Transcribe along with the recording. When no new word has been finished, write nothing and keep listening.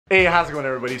Hey, how's it going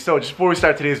everybody? So just before we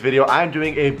start today's video, I'm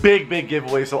doing a big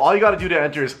giveaway. So all you gotta do to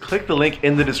enter is click the link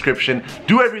in the description,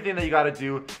 do everything that you gotta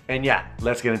do, and yeah,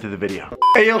 let's get into the video.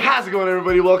 Hey yo, how's it going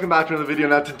everybody? Welcome back to another video.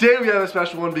 Now today we have a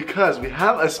special one because we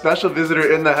have a special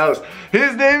visitor in the house.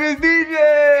 His name is DJ!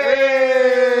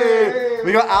 Hey!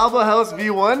 We got Alba House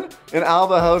V1 and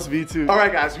Alba House V2.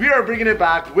 Alright guys, we are bringing it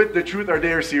back with the Truth or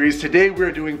Dare series. Today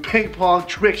we're doing ping pong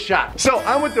trick shot. So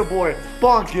I'm with the boy,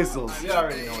 Pong Kissels. You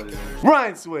already know what it is.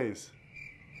 Ryan Sways.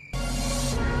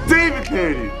 David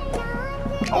Cady.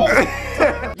 Oh.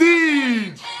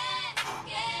 Deej.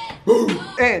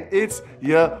 And it's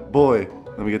ya boy.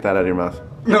 Let me get that out of your mouth.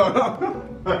 No.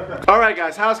 Alright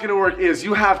guys, how it's gonna work is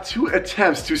you have 2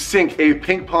 attempts to sink a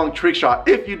ping pong trick shot.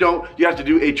 If you don't, you have to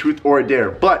do a truth or a dare.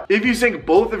 But if you sink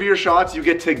both of your shots, you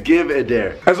get to give a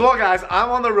dare. As well guys, I'm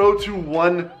on the road to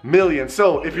 1 million.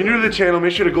 So if you're new to the channel,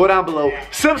 make sure to go down below,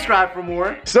 subscribe for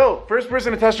more. So first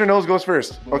person to test your nose goes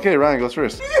first. Okay, Ryan goes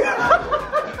first.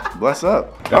 Bless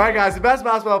up. Alright guys, the best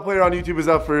basketball player on YouTube is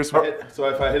up first. So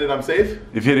if I hit it, I'm safe?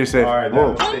 If you hit it, you're safe. Alright,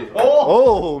 whoa. I'm safe.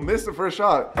 Oh, missed the first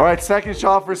shot. Alright, second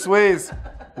shot for Sways.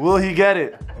 Will he get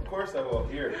it? Of course I will.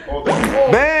 Here. Oh.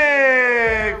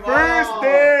 Bang! First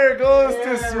dare goes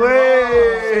to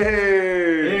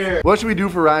Sways. What should we do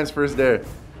for Ryan's first dare?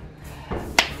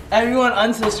 Everyone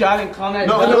unsubscribe and comment.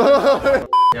 No.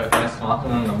 Yo, can I swap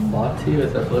him on the body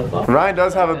with a flip flop? Ryan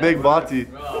does have a big body.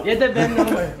 Get the bend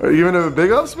over. Are you gonna have a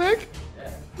big up, Smick?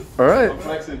 Alright.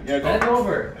 Flexing. Yeah, go. Bend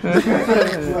over.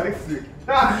 Flexing.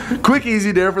 Quick,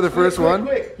 easy dare for the first one.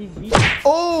 Quick.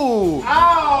 Oh!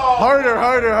 Ow! Harder.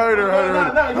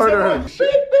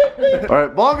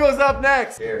 Alright, Bongo's up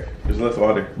next. Here. There's less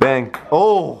water. Bang.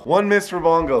 Oh, 1 miss for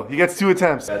Bongo. He gets 2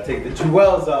 attempts. Gotta take the 2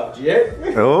 wells off, Jay.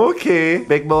 Okay,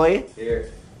 big boy. Here.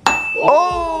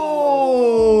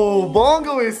 Oh,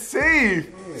 Bongo is safe.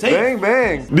 Bang,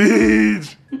 bang.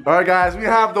 Deej. All right, guys, we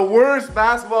have the worst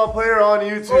basketball player on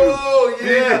YouTube. Oh,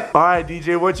 yeah. All right,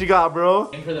 DJ, what you got, bro?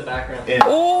 Aim for the background. Yeah.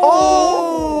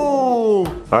 Oh.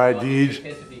 All right, Deej.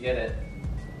 If you get it.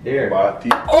 Here.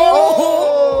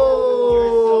 Oh.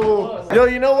 Yo,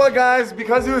 you know what, guys?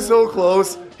 Because he was so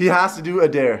close, he has to do a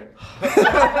dare. All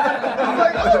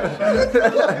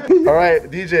right,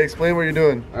 DJ, explain what you're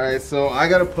doing. Alright, so I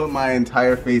gotta put my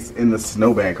entire face in the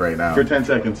snowbank right now. For 10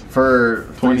 seconds. For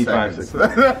 25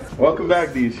 seconds. Welcome back,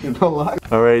 Deej.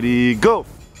 Alrighty, go.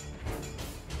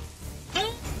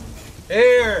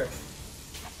 Here.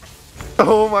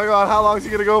 Oh my god, how long is he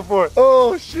gonna go for?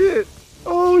 Oh shit.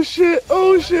 Oh shit.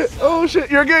 Oh shit. Oh shit.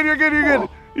 You're good. You're good.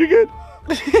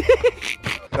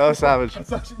 That was savage.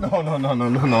 No, we're not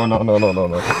doing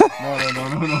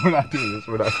this.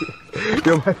 We're not doing this.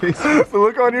 Yo, my face. The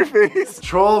look on your face.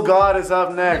 Troll God is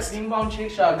up next. Ping pong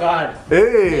trick shot god. Make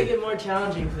Hey. it more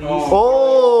challenging, please.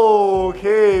 Oh,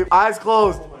 okay. Eyes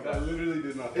closed. I literally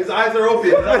did not. His eyes are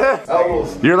open.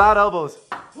 Elbows. You're loud elbows.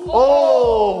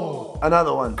 Oh.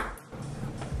 Another one.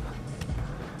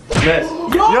 Miss.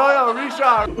 Yo,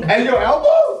 reshot. And your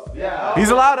elbows? Yeah. He's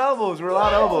allowed elbows. We're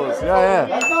allowed elbows. Yeah.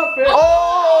 That's not fair.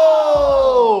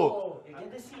 Oh.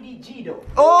 Get the CDG though.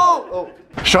 Oh.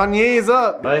 Shanye is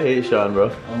up. I hate Sean, bro.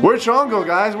 Where'd Sean go,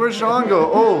 guys? Where'd Sean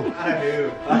go? Oh. I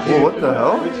do. Oh, what the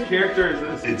hell? Which character is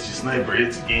this? It's your sniper,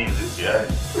 it's games, it's guy.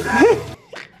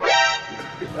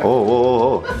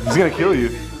 Oh. He's gonna kill you.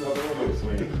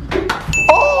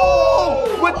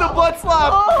 Oh! With the butt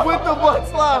slap! With the butt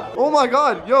slap! Oh my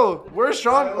god, yo, where's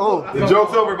Sean? Oh. The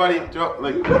joke's over, buddy.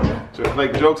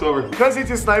 Joke's over. Because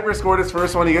he's a sniper scored his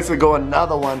first one, he gets to go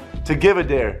another one to give a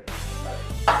dare.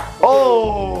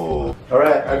 Oh!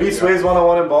 Alright, I beat Sways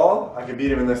 1-on-1 in ball. I can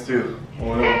beat him in this too.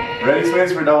 Ready,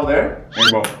 Sways, for double dare?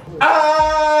 Rainbow.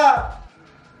 Ah!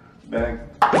 Bang.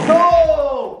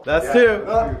 No! That's 2.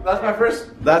 That's my first.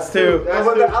 That's 2. That's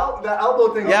the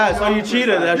elbow thing. Yeah, so you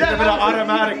cheated. That should have been an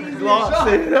automatic loss.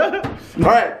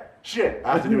 Alright, shit,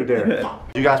 I have to do a dare.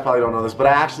 You guys probably don't know this, but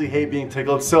I actually hate being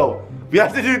tickled, so we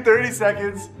have to do 30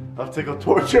 seconds of tickle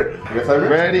torture.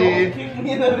 Ready. Kick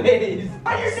me in the face.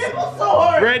 Why are your nipples so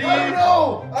hard? Ready. I don't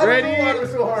know why we're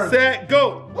so hard. Set.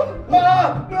 Go.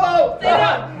 Ah, no! Stay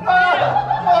down. Stay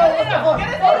down. Get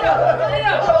it. Stay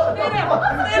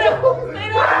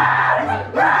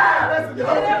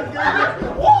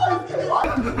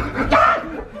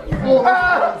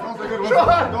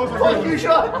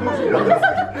Shot!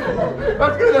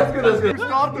 That's good.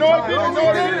 Stop the time. No, I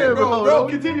didn't, bro.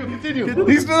 Continue.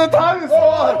 He's the time is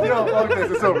on. Yo, okay,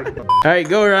 it's over. All right,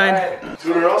 go Ryan.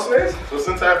 Two in a row, Sways? So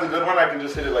since I have the good one, I can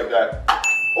just hit it like that.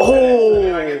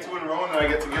 And I get 2 in a row and I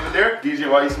get to give it there. DJ,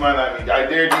 why you smiling at me? I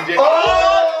dare DJ.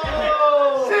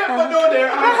 Oh! Shit, but no dare.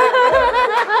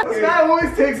 This guy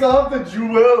always takes off the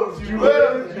jewels. You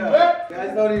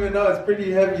guys don't even know, it's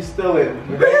pretty heavy still in.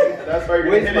 That's why you're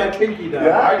gonna hit my it. pinky down.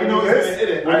 Yeah, I know he's gonna hit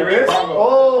it. I miss.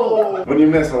 Oh! When you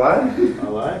miss a line? A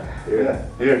lie? Yeah.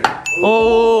 Here.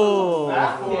 Oh.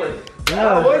 Backboard.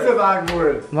 That was a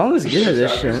backboard. Mom was good at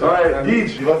this shit. Alright,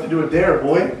 Deej, you about to do a dare,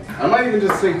 boy. I might even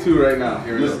just say 2 right now.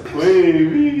 Here we go.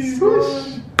 Wait,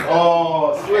 swish.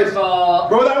 Oh, swish.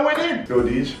 Bro, that went in. Go,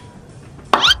 Deej.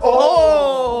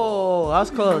 Oh, that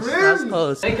was close. That was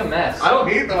close. Make a mess. I don't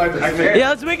hate them. I just Yeah,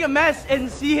 let's make a mess and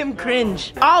see him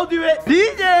cringe. I'll do it.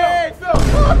 DJ!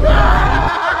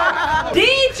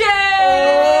 DJ!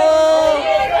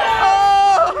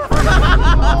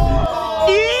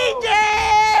 DJ!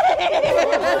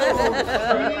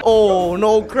 Oh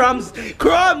no, crumbs!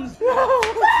 Crumbs! Oh!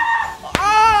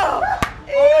 Oh!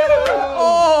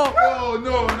 Oh,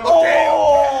 no, no.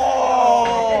 Oh!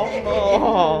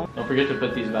 Don't forget to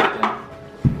put these back in.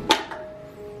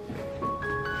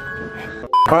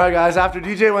 Alright guys, after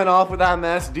DJ went off with that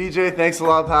mess, DJ, thanks a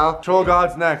lot, pal. Troll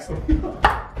God's next.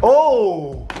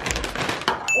 Oh!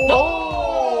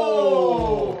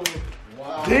 Oh!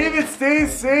 Wow. David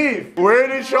stays safe. Where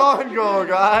did Sean go,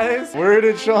 guys? Where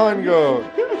did Sean go?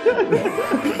 Are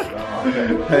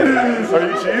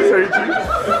you cheese? Are you cheese?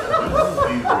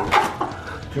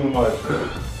 Too much.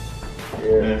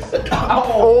 Yes.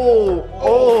 Oh!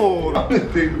 Oh!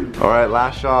 Alright,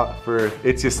 last shot for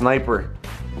It's Your Sniper.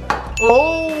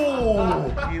 Oh!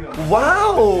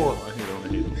 Wow!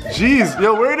 Jeez,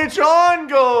 yo, where did Sean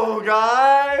go,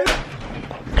 guys?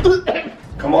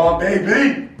 Come on,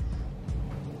 baby!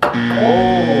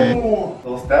 Oh!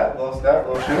 Little step, little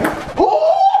shimmy.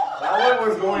 Oh! That one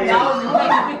was going in.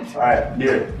 Alright,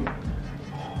 here.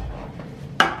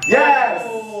 Yes!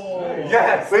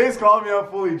 Yes! Please call me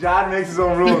up fully. John makes his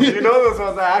own rules. You know those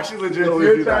ones. I actually legitimately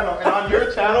do that. And on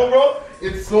your channel, bro,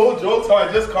 it's so jokes how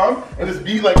I just come and just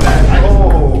be like that.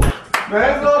 Oh!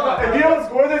 Man, if you don't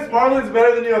score this, Marlon's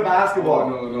better than you at basketball.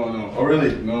 No. Oh,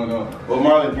 really? No. Well,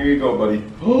 Marlon, here you go, buddy.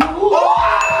 Oh!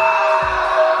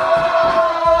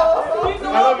 I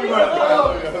love you,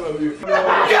 Marlon. I love you.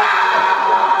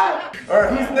 Alright,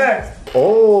 who's next?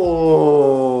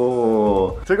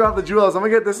 Oh! Took off the jewels. I'm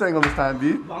gonna get this angle this time,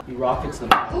 B. He rockets them.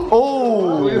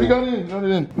 Oh! He got it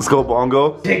in. Let's go,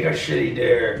 Bongo. Take a shitty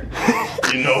dare.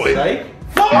 You know it. Like?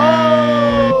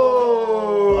 Oh!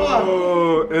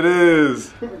 It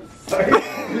is.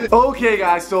 Okay,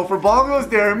 guys, so for Bongo's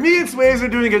Dare, me and Sways are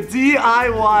doing a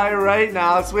DIY right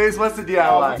now. Sways, what's the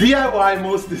DIY? DIY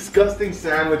most disgusting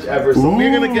sandwich ever. So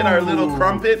we're gonna get our little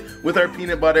crumpet with our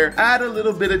peanut butter, add a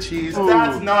little bit of cheese.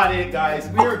 That's not it, guys.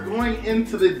 We are going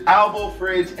into the Albo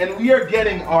fridge and we are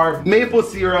getting our maple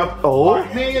syrup, our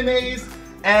mayonnaise,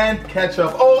 and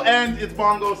ketchup. Oh, and it's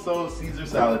Bongo, so Caesar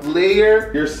salad.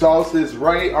 Layer your sauces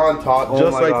right on top,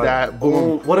 just like that. Boom.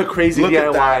 Oh, what a crazy Look DIY.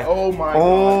 at that. Oh my god.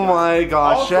 Oh my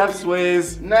god. Also, Chef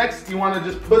Sways. Next, you want to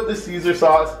just put the Caesar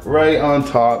sauce right on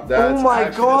top. That's Oh my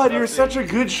actually god, you're disgusting.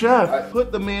 such a good chef. I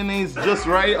put the mayonnaise just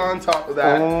right on top of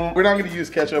that. We're not going to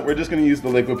use ketchup. We're just going to use the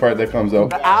liquid part that comes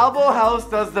out. The Albo House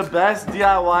does the best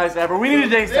DIYs ever. We need a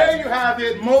taste There test. you have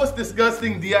it. Most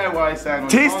disgusting DIY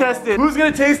sandwich. Taste test it. Who's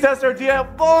gonna taste test our DIY?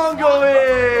 Bongo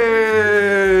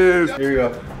is. Here you go.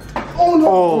 Oh no!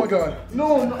 Oh, my god!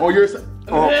 No! Oh, you're.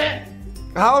 Oh.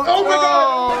 How? Oh my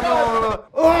god! No.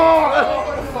 Oh my god!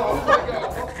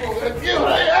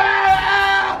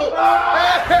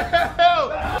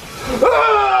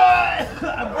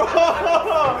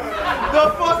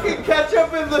 The fucking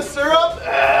ketchup in the syrup.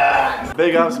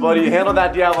 Big ups, buddy. You handled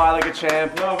that DIY like a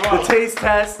champ. The taste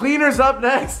test. Cleaner's up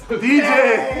next.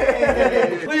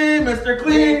 DJ. Clean, Mr.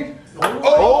 Clean.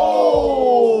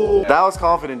 Oh! That was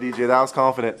confident, DJ. That was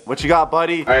confident. What you got,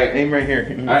 buddy? All right, aim right here.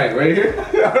 All right, right here. All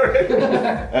right.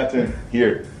 That's it.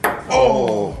 Here.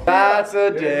 Oh. That's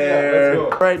a dare. let's go.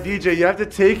 All right, DJ, you have to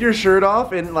take your shirt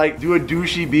off and like do a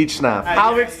douchey beach snap.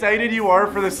 How excited you are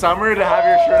for the summer to have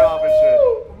your shirt off and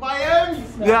shit. Miami.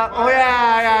 Yeah, oh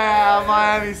yeah,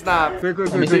 Miami snap. Let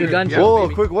me see your gun. Whoa,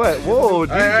 quick what? Whoa,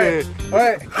 DJ. All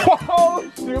right. Oh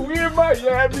shit, we in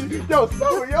Miami. Yo,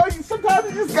 summer, yo, sometimes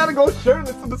you just gotta go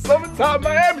shirtless in the summertime,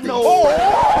 Miami. No.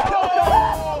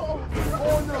 Oh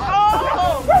no.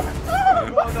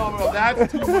 No, bro,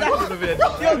 that's too much of it.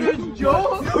 Yo, there's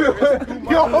Joe.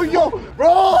 Yo,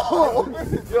 bro.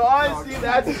 Yo, honestly,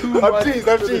 that's too much. I'm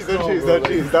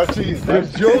cheese.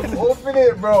 There's Joe. Open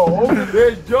it, bro.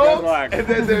 There's Joe. And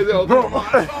then there's bro.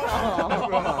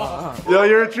 Yo,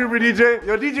 you're a trooper, DJ.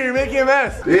 Yo, DJ, you're making a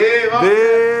mess. Dave,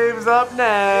 Dave's up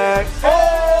next.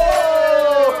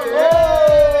 Oh!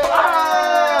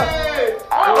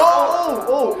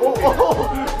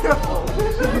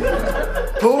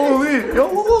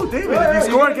 David, if you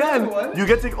score again, you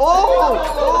get to.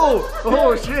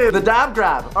 Oh, shit. The dab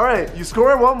grab. All right, you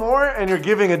score one more, and you're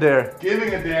giving a dare.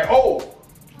 Giving a dare. Oh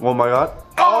my God.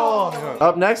 Oh.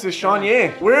 Up next is Sean Ye.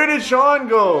 Where did Sean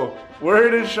go?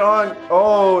 Where did Sean?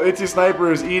 Oh, Itzy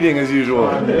Sniper is eating as usual.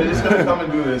 They're just gonna come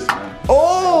and do this, man.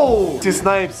 Oh! Itzy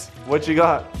Snipes, what you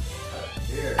got?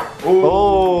 Here.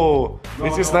 Oh!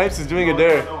 Itzy Snipes is doing a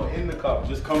dare. No, in the cup.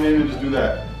 Just come in and just do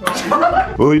that.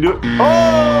 Will he do it?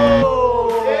 Oh!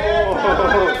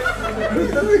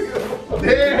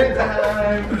 Dare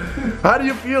time. How do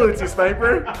you feel, Itzy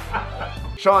Sniper?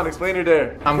 Sean, explain your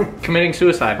dare. I'm committing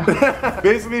suicide.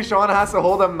 Basically, Sean has to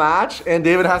hold a match and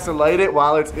David has to light it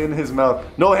while it's in his mouth.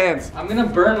 No hands. I'm gonna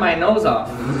burn my nose off.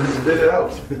 Spit it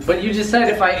out. But you just said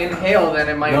if I inhale, then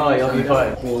it might. No, you'll be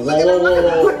fine.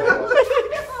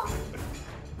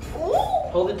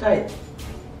 Hold it tight.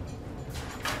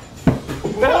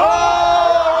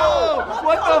 Oh!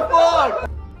 What the fuck?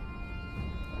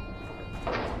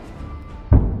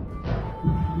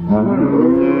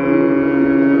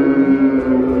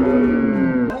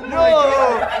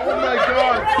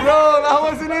 Yo, that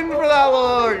wasn't in for that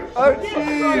long. Oh,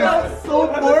 jeez. That's so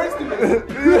forced.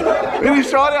 And he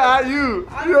shot it at you.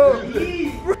 Yo.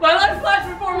 My life flashed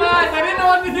before my eyes. I didn't know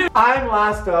what to do. I'm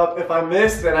last up. If I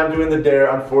miss, then I'm doing the dare,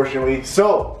 unfortunately.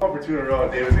 So, for 2 in a row,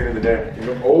 David's getting the dare.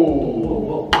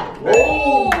 Oh.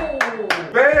 Oh!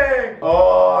 Bang!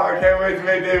 Oh, I can't wait to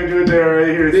make David do a dare right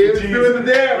here. David's doing the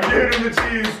dare. We're giving him the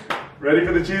cheese. Ready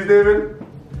for the cheese, David?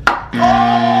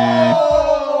 Oh!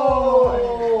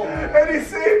 And he's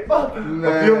safe. I'm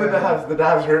feeling the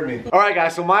dabs hurt me. All right,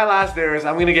 guys, so my last dare is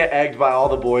I'm gonna get egged by all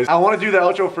the boys. I wanna do the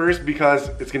outro first because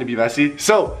it's gonna be messy.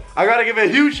 So, I gotta give a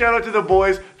huge shout out to the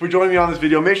boys for joining me on this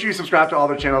video. Make sure you subscribe to all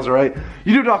their channels, all right?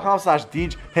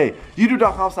 YouTube.com/DJ, hey,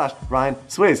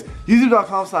 YouTube.com/RyanSways,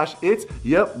 YouTube.com/It's,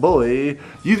 yep, boy,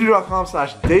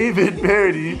 YouTube.com/David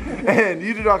Parody, and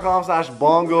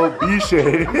YouTube.com/Bongo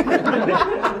Biche.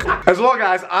 As well,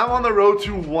 guys, I'm on the road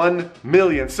to 1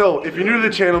 million. So, if you're new to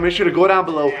the channel, make sure to go down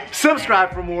below,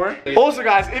 subscribe for more. Also,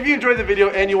 guys, if you enjoyed the video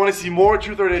and you want to see more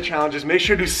Truth or Dare challenges, make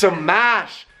sure to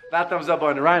smash that thumbs up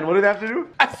button. Ryan, what do they have to do?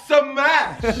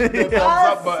 Smash the thumbs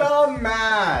up button.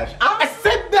 Smash. I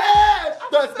said that.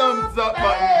 The thumbs up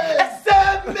button.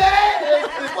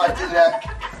 Smash. What you look?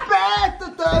 Smash the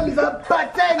thumbs up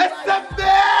button. Smash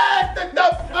the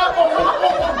thumbs up.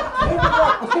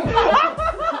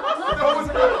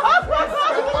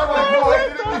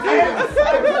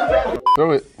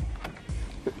 Throw it.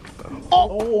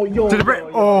 Oh, yo. To the break.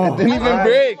 Oh. It didn't even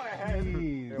break.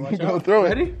 Go throw it.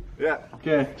 Ready? Yeah.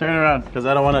 Okay, turn around, because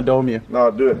I don't want to dome you.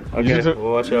 No, do it. Okay,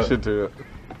 Well, watch out. You should do it.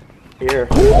 Here.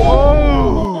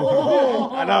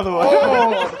 Oh! Another one.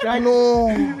 Oh, no.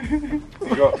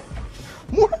 Go.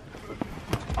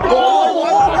 Oh!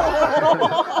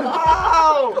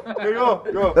 There you go.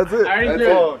 Go. That's it. That's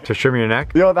all. To trim your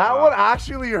neck? Yo, that one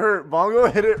actually hurt. Bongo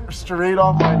hit it straight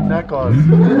off my neck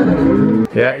on.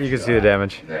 Yeah, you can see the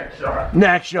damage.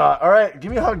 Next shot. All right, give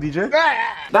me a hug, DJ.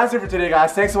 That's it for today,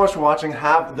 guys. Thanks so much for watching.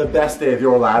 Have the best day of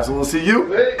your lives, and we'll see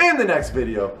you in the next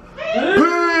video.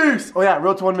 Peace. Oh yeah,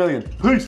 road to 1 million. Peace.